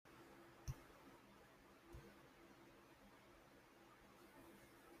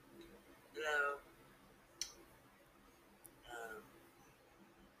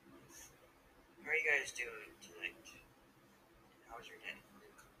guys doing tonight? How was your day?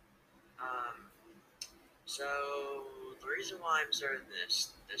 So the reason why I'm starting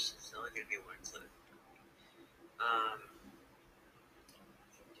this is only gonna be one clip. Um,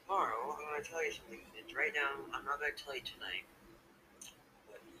 Tomorrow I'm gonna tell you something. And right now I'm not gonna tell you tonight,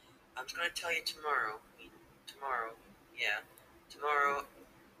 but I'm just gonna tell you tomorrow. Tomorrow, yeah, tomorrow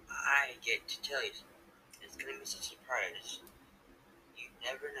I get to tell you something. It's gonna be such a surprise. You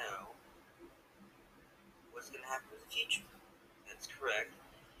never know what's gonna happen in the future. That's correct.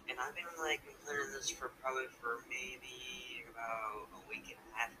 And I've been planning this for maybe about a week and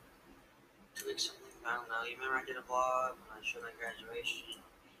a half, 2 weeks something. I don't know. You remember I did a vlog when I showed my graduation?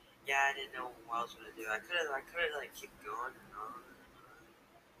 Yeah, I didn't know what I was gonna do. I could have keep going and on and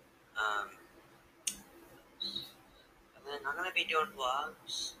on. And then I'm gonna be doing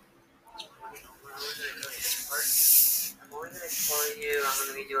vlogs. I'm only gonna tell you I'm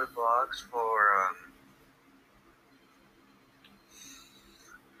gonna be doing vlogs for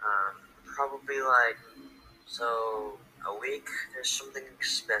probably so a week. There's something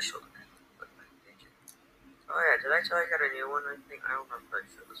special. Oh yeah, did I tell you I got a new one? I don't know if I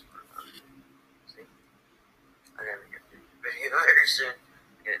showed this one or not. See, I gotta get a video very soon.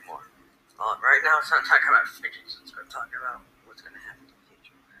 Get it more. Right now it's not talking about fidgets. It's talking about what's gonna happen in the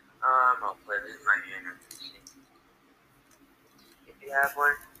future. I'll play it in my hand. See if you have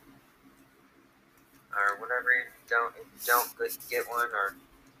one or whatever. If you don't get one or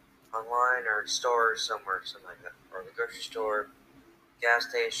online or store or something like that, or the grocery store, gas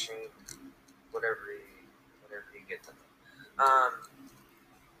station, whatever you get them. Um,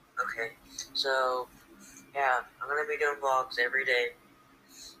 okay, so yeah, I'm gonna be doing vlogs every day.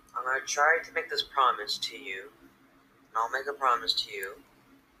 I'm gonna try to make this promise to you, and I'll make a promise to you,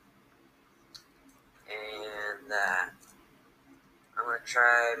 and that I'm gonna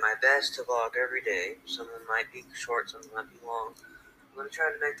try my best to vlog every day. Some of them might be short, some of them might be long. I'm gonna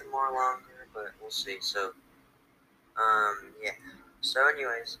try to make them more longer, but we'll see. So, yeah. So,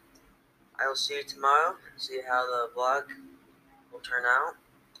 anyways, I will see you tomorrow. See how the vlog will turn out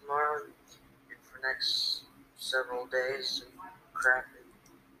tomorrow and for next several days and crap and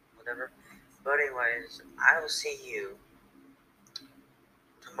whatever. But anyways, I will see you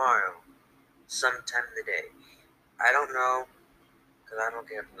tomorrow, sometime in the day. I don't know, because I don't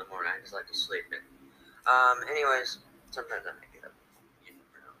get up in the morning. I just like to sleep in. Anyways, sometimes I might get up. You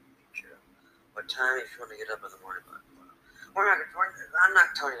never know. Sure. What time if you want to get up in the morning? But I'm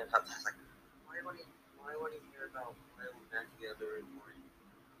not telling you about that. Like, why would you hear about why we not get up every morning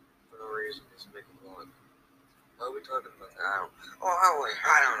for no reason? Just make a vlog. Why are we talking about that? I don't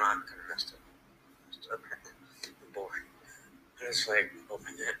know. I'm kind of messed up. I'm bored. I just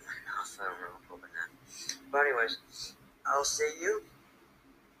open it. My mouth. I don't know. Open that. But anyways, I'll see you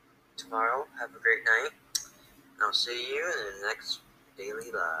tomorrow. Have a great night. And I'll see you in the next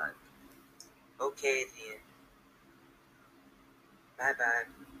daily live. Okay then. Bye bye.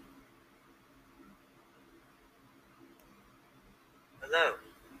 Hello.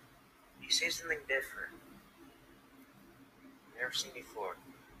 You see something different. Never seen before.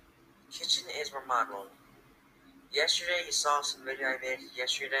 Kitchen is remodeled. Yesterday you saw some video I made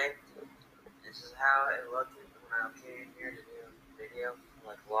yesterday. This is how it looked when I came in here to do a video.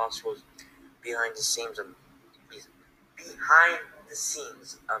 Lost was behind the scenes of me.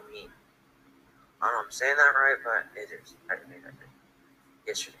 I don't know if I'm saying that right, but it is. I made that video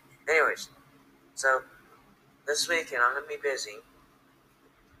yesterday. Anyways, so this weekend I'm gonna be busy,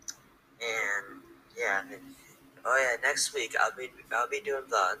 and yeah. Next week I'll be doing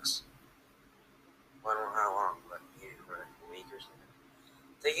vlogs. I don't know how long, but maybe for a week or something.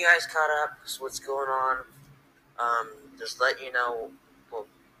 Think you guys caught up? So what's going on? Just let you know. Well,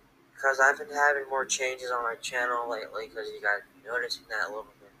 because I've been having more changes on my channel lately, because you guys are noticing that a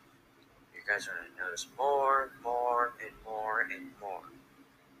little bit. You guys are gonna notice more, and more, and more.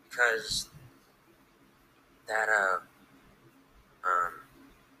 Because that um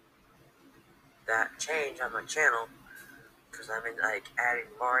that change on my channel, because I've been adding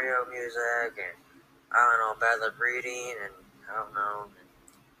Mario music and I don't know, Bad Lip Reading, and I don't know,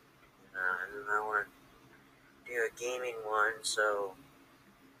 and then I want to do a gaming one, so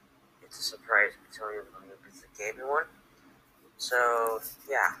it's a surprise to tell you if it's a gaming one. So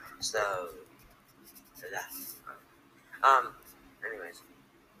yeah, yeah. Anyways,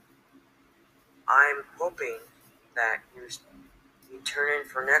 I'm hoping that you turn in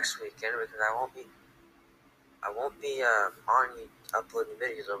for next weekend, because I won't be on uploading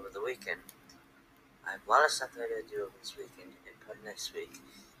videos over the weekend. I have a lot of stuff that I gotta do over this weekend and put next week.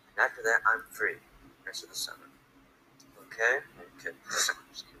 And after that, I'm free the rest of the summer. Okay? Okay.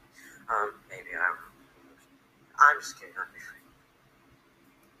 Maybe I don't know. I'm just kidding.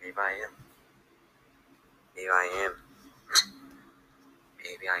 Maybe I am. Maybe I am.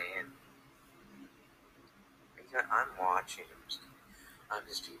 Maybe I am. I'm watching. I'm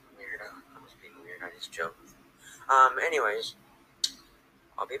just being weird. I'm just being weird. I just joke. Anyways,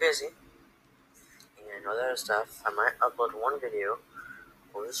 I'll be busy. And all that other stuff. I might upload one video.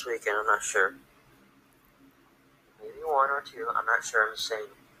 Well, this weekend, I'm not sure. Maybe one or two. I'm not sure. I'm just saying.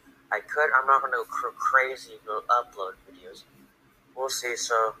 I'm not going to go crazy to upload videos. We'll see.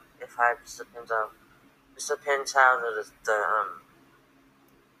 So, this depends how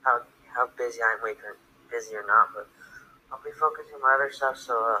how busy I'm waking, busy or not. But I'll be focusing on my other stuff.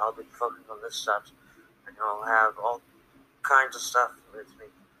 So I'll be focusing on this stuff, and I'll have all kinds of stuff with me.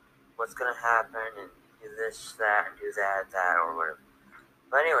 What's gonna happen, and do this, that, and do that, or whatever.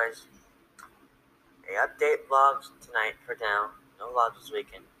 But anyways, update vlogs tonight for now. No vlogs this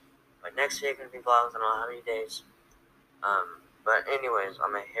weekend. But next week gonna be vlogs. I don't know how many days. But anyways,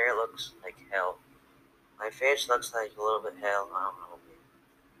 on my hair looks like hell. My face looks like a little bit hell. I don't know.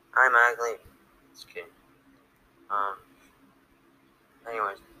 I'm ugly. Just kidding.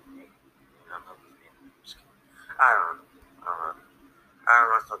 Anyways, I don't know. I don't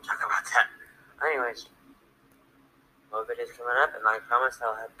want to talk about that. Anyways, more videos coming up, and I promise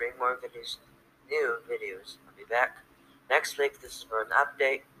I'll bring more videos, new videos. I'll be back next week. This is for an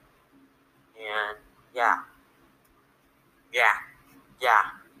update, and yeah.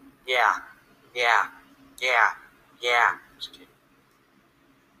 Just kidding.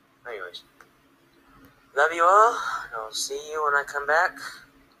 Anyways, love you all, and I'll see you when I come back.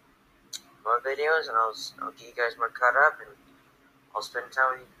 More videos, and I'll get you guys more caught up, and I'll spend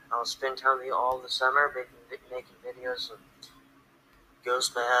time with you all the summer making videos of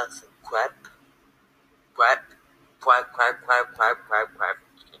Ghost Math and Quep.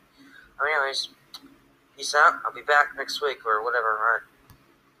 Anyways, peace out. I'll be back next week or whatever. Alright.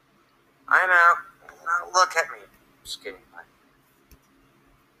 I'm out. Now look at me. Just kidding. Bye.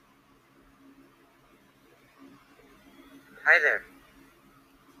 Hi there.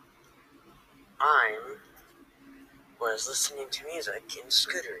 I was listening to music and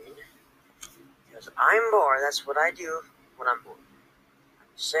scootering because I'm bored. That's what I do when I'm bored.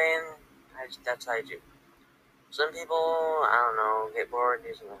 That's what I do. Some people, I don't know, get bored and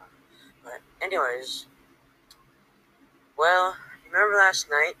do something. But anyways, well, remember last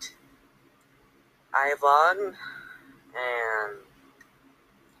night I vlogged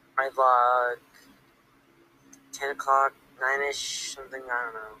 10 o'clock, 9-ish, something, I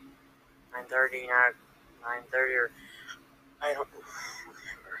don't know, 9:30, not 9:30, or I don't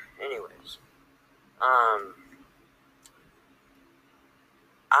remember. Anyways,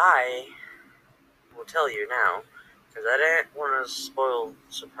 I will tell you now, because I didn't want to spoil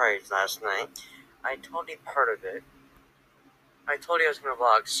the surprise last night. I told you part of it. I told you I was going to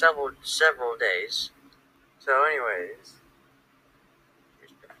vlog several days. So anyways,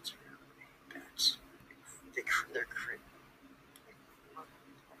 there's bats around me. Bats. They're creepy.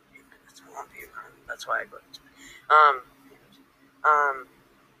 That's why I go to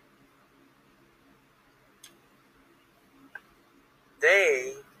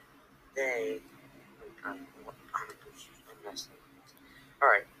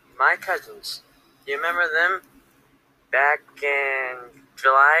Alright, my cousins. Do you remember them? Back in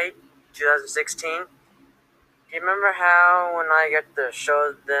July 2016? Do you remember how when I got to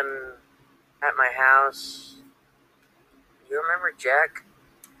show them at my house? Do you remember Jack?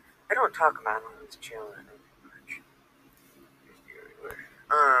 I don't talk about him on this channel that much.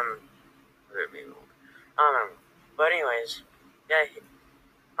 But anyways, yeah,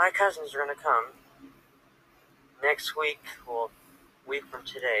 my cousins are gonna come next week, well, week from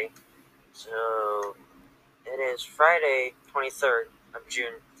today. So it is Friday, 23rd of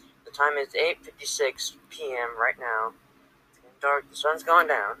June. The time is 8:56 p.m. right now. It's getting dark. The sun's going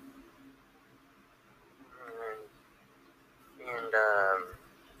down. And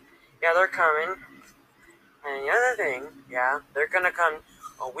yeah, they're coming. And the other thing, yeah, they're gonna come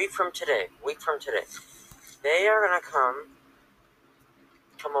a week from today. They are gonna come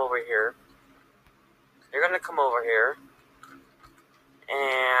over here. They're gonna come over here,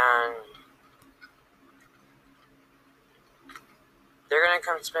 and they're gonna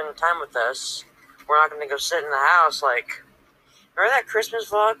come spend time with us. We're not gonna go sit in the house like. Remember that Christmas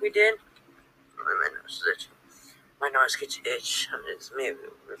vlog we did? My nose is itching. My nose gets itch. It's maybe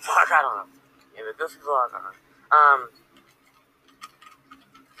a vlog. I don't know. Maybe a goofy vlog. I don't know.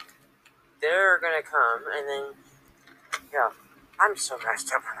 They're gonna come, and then yeah. I'm so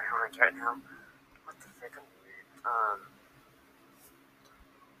messed up right now. What the frick? I'm weird.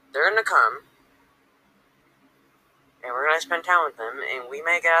 They're gonna come, and we're gonna spend time with them, and we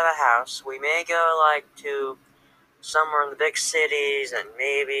may get out of the house. We may go like to somewhere in the big cities, and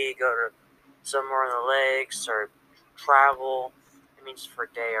maybe go to somewhere in the lakes, or travel. It means for a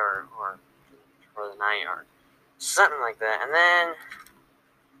day or for the night or something like that. And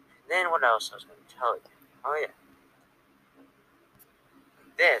then what else I was gonna tell you? Oh yeah,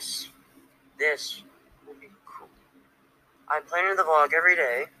 this will be cool. I plan in the vlog every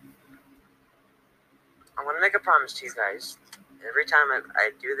day. I'm gonna make a promise to you guys. Every time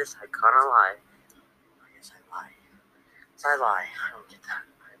I do this, I kinda lie. Yes, I lie. Yes, I lie. I don't get that.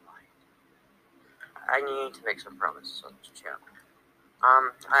 I lie. I need to make some promises on this channel.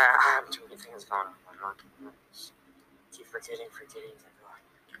 I have too many things going on. I'm not keep forgetting. I do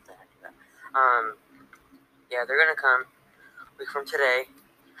that. Yeah, they're gonna come a week from today.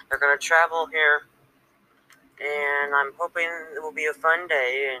 They're gonna travel here, and I'm hoping it will be a fun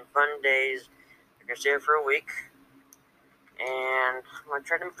day. And fun days, they're gonna stay here for a week. And I'm gonna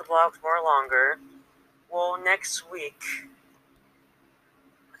try to make the vlogs more longer. Well, next week.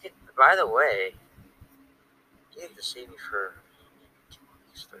 Okay, by the way, you have to see me for 2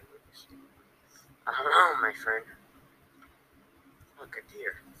 weeks, 3 weeks. I don't know, my friend. Look, a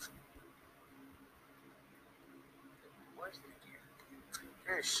deer. Where's the deer? I'm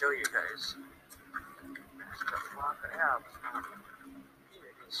gonna show you guys. Yeah. Here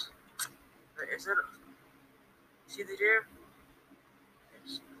it is. Is it? See the deer?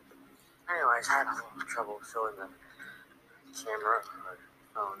 Yes. Anyways, I had a little trouble filling the camera or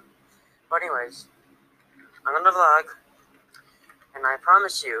phone. But anyways, I'm gonna vlog, and I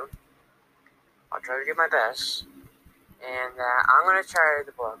promise you, I'll try to do my best. And I'm gonna try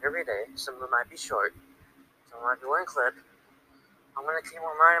to vlog every day. Some of them might be short, some might be one clip. I'm gonna keep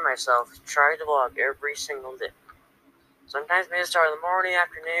reminding myself to try to vlog every single day. Sometimes maybe start in the morning,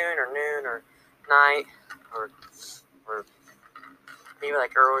 afternoon, or noon, or night, or maybe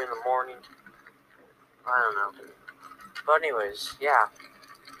like early in the morning. I don't know. But anyways, yeah.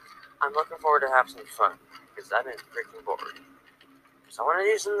 I'm looking forward to have some fun, because I've been freaking bored. So I want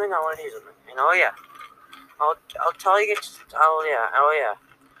to do something, And oh yeah, I'll tell you, oh yeah.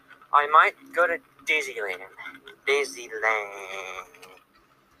 I might go to Disneyland.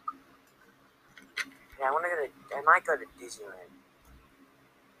 Yeah, I might go to Disneyland.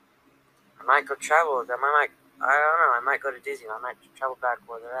 I might go travel with them. I don't know, I might go to Disneyland. I might travel back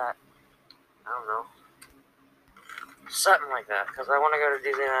where they're at. I don't know. Something like that, because I want to go to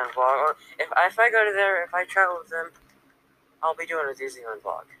Disneyland vlog. Or if I go to there, if I travel with them, I'll be doing a Disneyland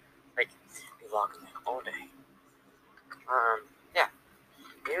vlog. Like, be vlogging all day. Yeah.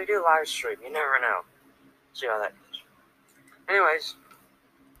 Maybe do a live stream. You never know. See how that goes. Anyways,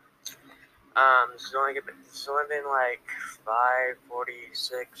 this has only been like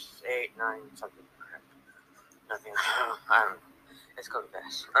 5:46, 8, 9, something. Nothing. I don't know. It's going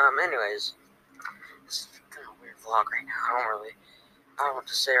fast. Anyways, this is kind of a weird vlog right now. I don't know what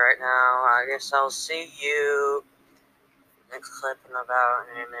to say right now. I guess I'll see you next clip in about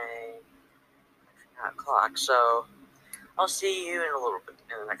in a o'clock. So I'll see you in a little bit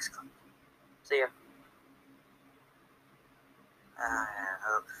in the next clip. See ya. I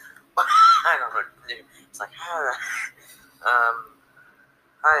don't know what to do. It's like, hi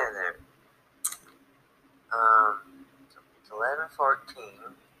there. It's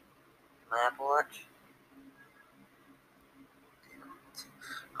 11:14. My Apple Watch.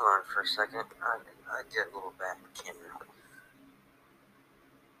 Hold on for a second. I did a little bad camera.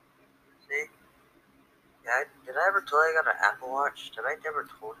 See? Yeah, did I ever tell you I got an Apple Watch? Did I ever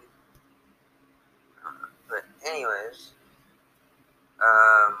told you? But anyways,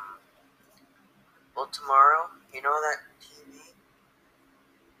 well, tomorrow, you know that TV?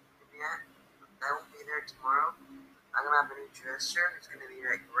 Yeah, that will be there tomorrow. I'm gonna have a new dresser. It's gonna be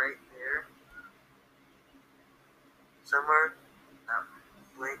like right there, somewhere. That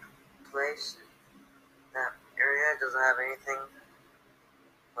blank place. That area doesn't have anything.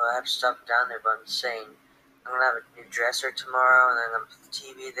 Well, I have stuff down there, but I'm saying I'm gonna have a new dresser tomorrow, and then I'm put the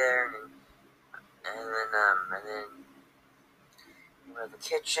TV there, and then we have the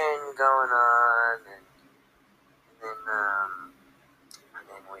kitchen going on, and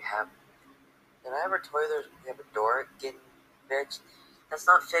then we have. Did I ever tell you we have a door getting fixed? That's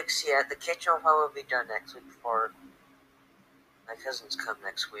not fixed yet. The kitchen will probably be done next week before my cousins come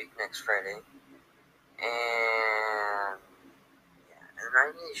next week, next Friday. And yeah, and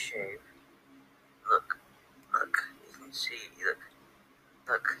I need to shave. Look, you can see,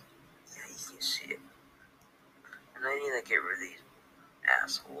 look, yeah, you can see it. And I need to get rid of these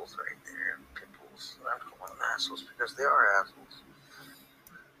assholes right there, pimples. I don't call them assholes because they are assholes.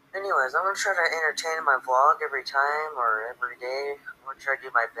 Anyways, I'm gonna try to entertain my vlog every time or every day. I'm gonna try to do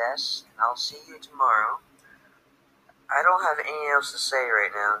my best. I'll see you tomorrow. I don't have anything else to say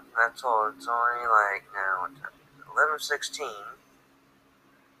right now. That's all. It's only like now 11:16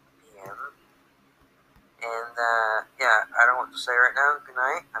 p.m. And yeah, I don't know what to say right now. Good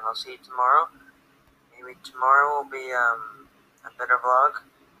night, and I'll see you tomorrow. Maybe tomorrow will be a better vlog,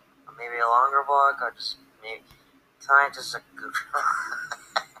 or maybe a longer vlog. Or just maybe tonight just a good.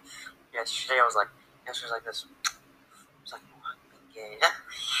 Yesterday I was like this. It's like gay.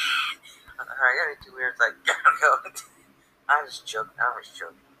 Alright, I gotta do weird like go. I was joking.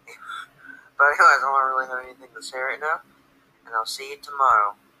 But anyways, I don't really have anything to say right now, and I'll see you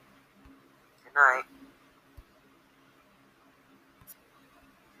tomorrow. Good night.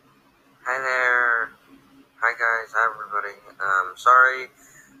 Hi there. Hi guys. Hi everybody. Sorry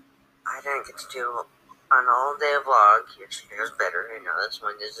I didn't get to do an all-day vlog. Yesterday was better. You know, this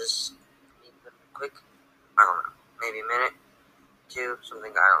one is just quick. I don't know, maybe a minute, two, something.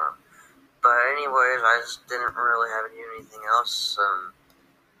 I don't know. But anyways, I just didn't really have to do anything else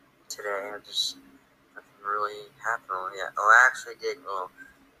today. I just nothing really happened yet. Oh, I actually did. Well,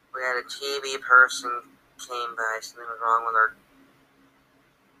 we had a TV person came by. Something was wrong with our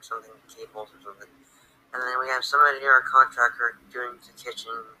something cables or something. And then we have somebody here, a contractor, doing the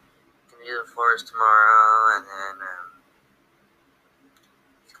kitchen. Gonna do the floors tomorrow, and then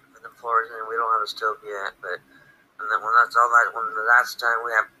he's gonna put the floors in. We don't have a stove yet, but and then when that's all that, when that's done,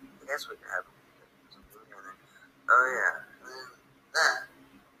 we have. I guess we have something. And then, oh yeah, and then that.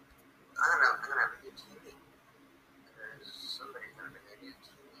 I'm gonna have a new TV. There's somebody's gonna bring a new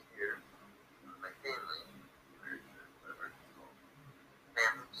TV here. My family, or whatever it's called.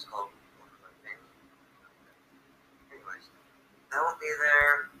 Family, it's called one of my family. Anyways, I won't be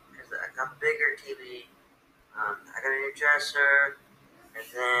there because I got a bigger TV. I got a new dresser, and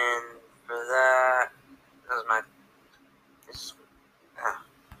then for that, that was my. This, uh,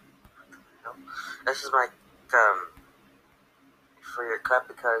 no, this is my for your cup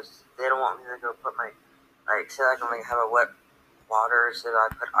because they don't want me to go put my say like I'm gonna have a wet water, so that I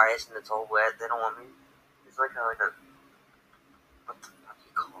put ice and it's all wet. They don't want me. It's like a what do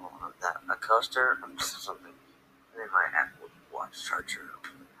you call that? A coaster or something. And then my Apple Watch charger.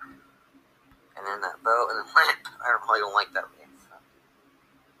 And then that boat and the lamp. I really don't like that lamp.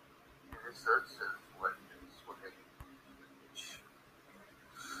 This is what it is.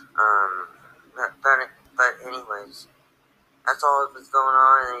 But anyways, that's all that's going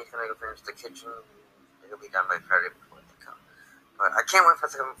on. And then he's gonna go finish the kitchen. It'll be done by Friday before they come. But I can't wait for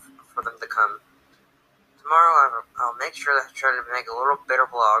them to come. Tomorrow I'll make sure that I try to make a little better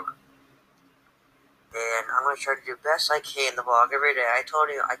vlog. And I'm going to try to do the best I can in the vlog every day. I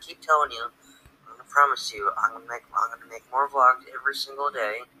keep telling you, I'm going to promise you, I'm going to make more vlogs every single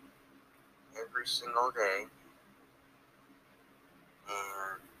day. Every single day.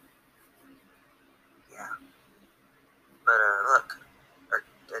 And, yeah. But, look.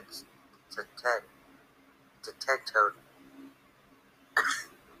 It's a Ted. It's a Ted toad.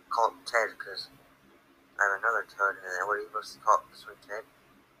 Call it Ted because I have another toad in there. What are you supposed to call it? This one Ted?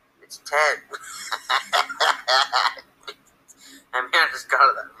 It's Ted. I mean, I just got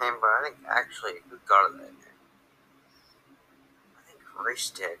it that name, but I think actually, who got it that name? I think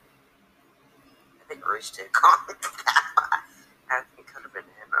Reese did. I think it could have been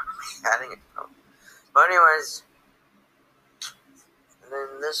him. I think it's probably. But anyways, and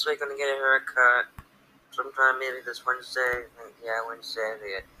then this week I'm gonna get a haircut. Sometime maybe this Wednesday. I think, yeah, Wednesday.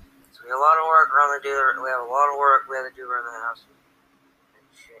 So we have a lot of work around the do. We have a lot of work we have to do around the house and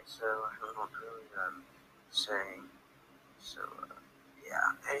shit. So I don't know what to really say. So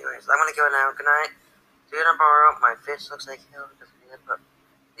yeah. Anyways, I'm gonna go now. Good night. See you tomorrow. My face looks like hell because I put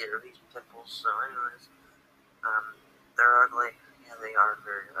these pimples. So anyways. They're ugly. Yeah, they are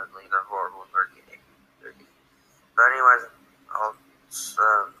very ugly. They're horrible. They're gay. But anyways, I'll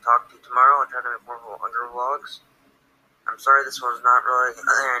talk to you tomorrow. I'll try to make more longer vlogs. I'm sorry this was not really an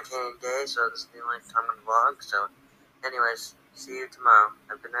entertaining day, so this is the only time I'm vlog. So, anyways, see you tomorrow.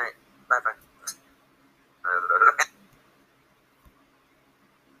 Have a good night. Bye-bye.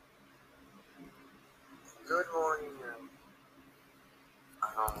 Good morning. I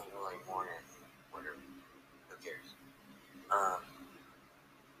don't really want it. Whatever. Who cares?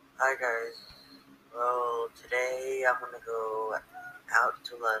 Hi guys. Well, today I'm gonna go out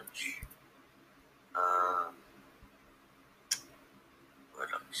to lunch. What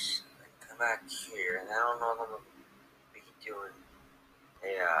else? I come back here, and I don't know if I'm gonna be doing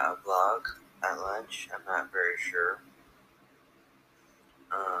a vlog at lunch. I'm not very sure.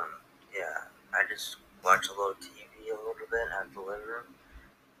 Yeah, I just watch a little TV a little bit at the living room.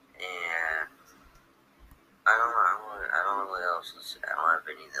 And I don't know what else to say. I don't have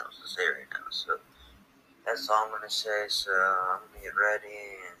anything else to say right now. So that's all I'm gonna say. So I'm gonna get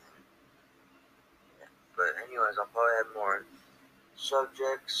ready. But anyways, I'll probably have more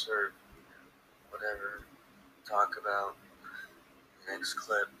subjects or whatever to talk about in the next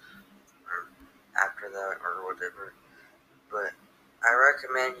clip or after that or whatever. But I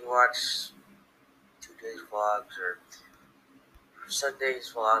recommend you watch today's vlogs or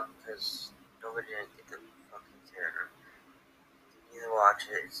Sunday's vlog because nobody didn't get the fucking care. You need to watch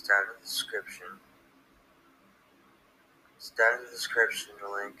it. It's down in the description. It's down in the description, the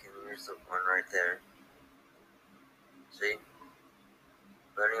link, and here's the one right there. See?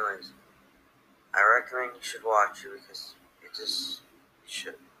 But anyways, I recommend you should watch it because you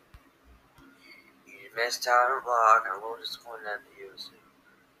should. You missed out on a vlog. I'm a little disappointed at you. So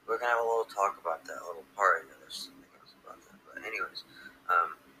we're gonna have a little talk about that, a little part of this. About that. But anyways,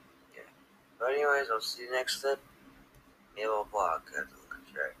 yeah. But anyways, I'll see you next clip. Maybe a little vlog. Right.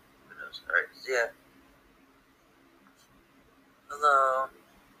 Who knows? Alright, see ya. Hello.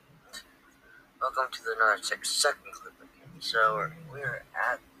 Welcome to another second clip again. So we're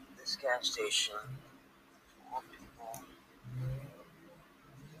at this gas station. More people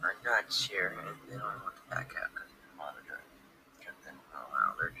are nuts here, and they don't want to back out because they're monitoring.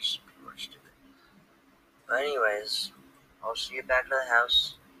 They're just people are stupid. But anyways, I'll see you back at the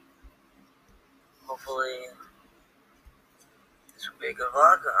house. Hopefully, this will be a good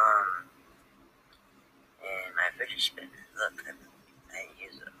vlog. And my fish is spinning. Look, I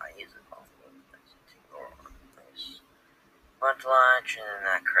use it all for things. Went to lunch and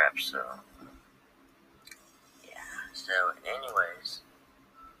that crap. So yeah. So anyways,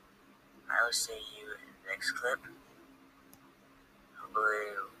 I will see you in the next clip.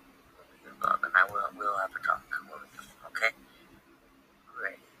 Hopefully, we'll be a vlog, and we'll have a talk. Okay.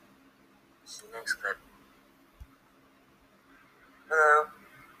 Great. See you next clip. Hello.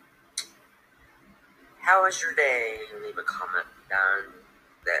 How was your day? Leave a comment down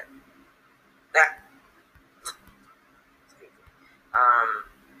there. That.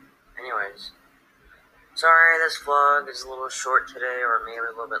 Anyways. Sorry this vlog is a little short today, or maybe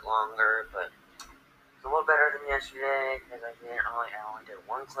a little bit longer, but it's a little better than yesterday, because I only did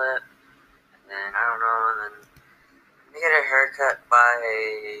one clip, and then, I don't know, and then I'm gonna get a haircut by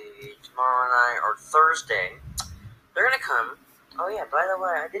tomorrow night, or Thursday. They're gonna come. Oh yeah, by the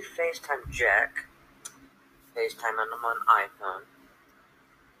way, I did FaceTime Jack. FaceTime him on iPhone.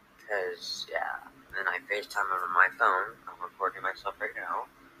 Because, yeah, and then I FaceTime him on my phone. I'm recording myself right now.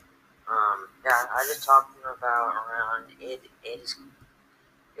 Yeah, I just talked to him about around 8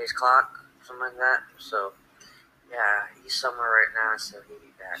 o'clock, something like that. So, yeah, he's somewhere right now, so he'll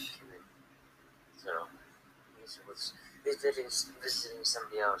be back. And then, so, he's visiting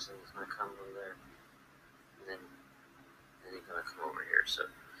somebody else, and he's going to come over there. And then he's going to come over here.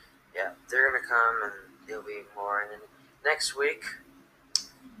 So, yeah, they're going to come, and there'll be more. And then next week's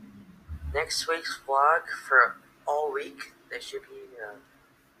vlog for all week, there should be a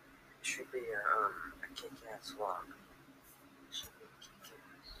kick-ass vlog. It should be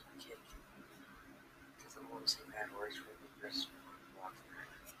kick. Because I want to say bad words for the rest of the vlog.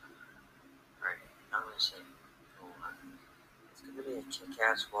 Alright, I'm going to say, it's going to be a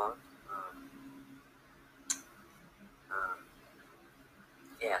kick-ass vlog.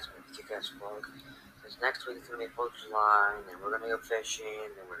 Yeah, it's going to be a kick-ass vlog. Because next week it's going to be 4th of July, and then we're going to go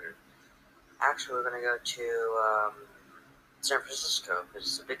fishing, and we're going to go to, San Francisco, because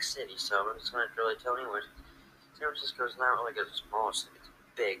it's a big city, so I'm just going to really tell anyone. San Francisco is not really a small city, it's a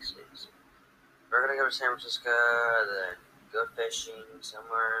big city. So we're going to go to San Francisco, then go fishing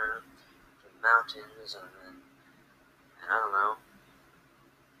somewhere, in the mountains, and I don't know,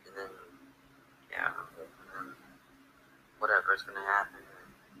 and then, yeah, and then whatever is going to happen,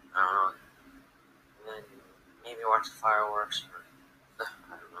 I don't know, and then maybe watch the fireworks, or,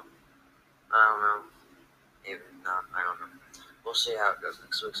 I don't know, maybe not, I don't know. We'll see how it goes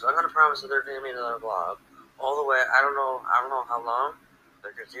next week. So I'm gonna promise that there's gonna be another vlog all the way. I don't know how long.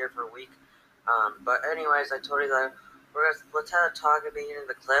 They're just here for a week. But anyways, I told you that let's have a talk at the beginning of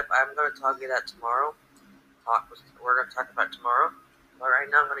the clip. I'm gonna talk you that tomorrow. We're gonna talk about tomorrow. But right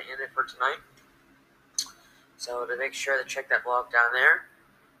now I'm gonna end it for tonight. So to make sure to check that vlog down there,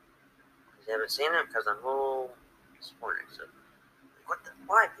 because you haven't seen it, because I'm a little disappointed. So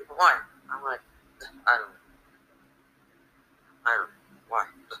why people? Why? I'm like, I don't know. Why?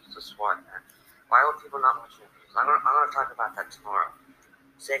 Just why? Why would people not watch my videos? I'm gonna talk about that tomorrow.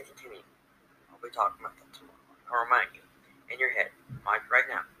 Say continue. I'll be talking about that tomorrow. I'll remind you. In your head. Right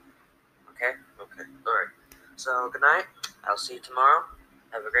now. Okay? Okay. Alright. So, good night. I'll see you tomorrow.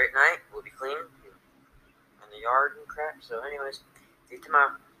 Have a great night. We'll be clean in the yard and crap. So, anyways, see you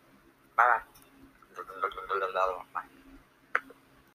tomorrow. Bye bye.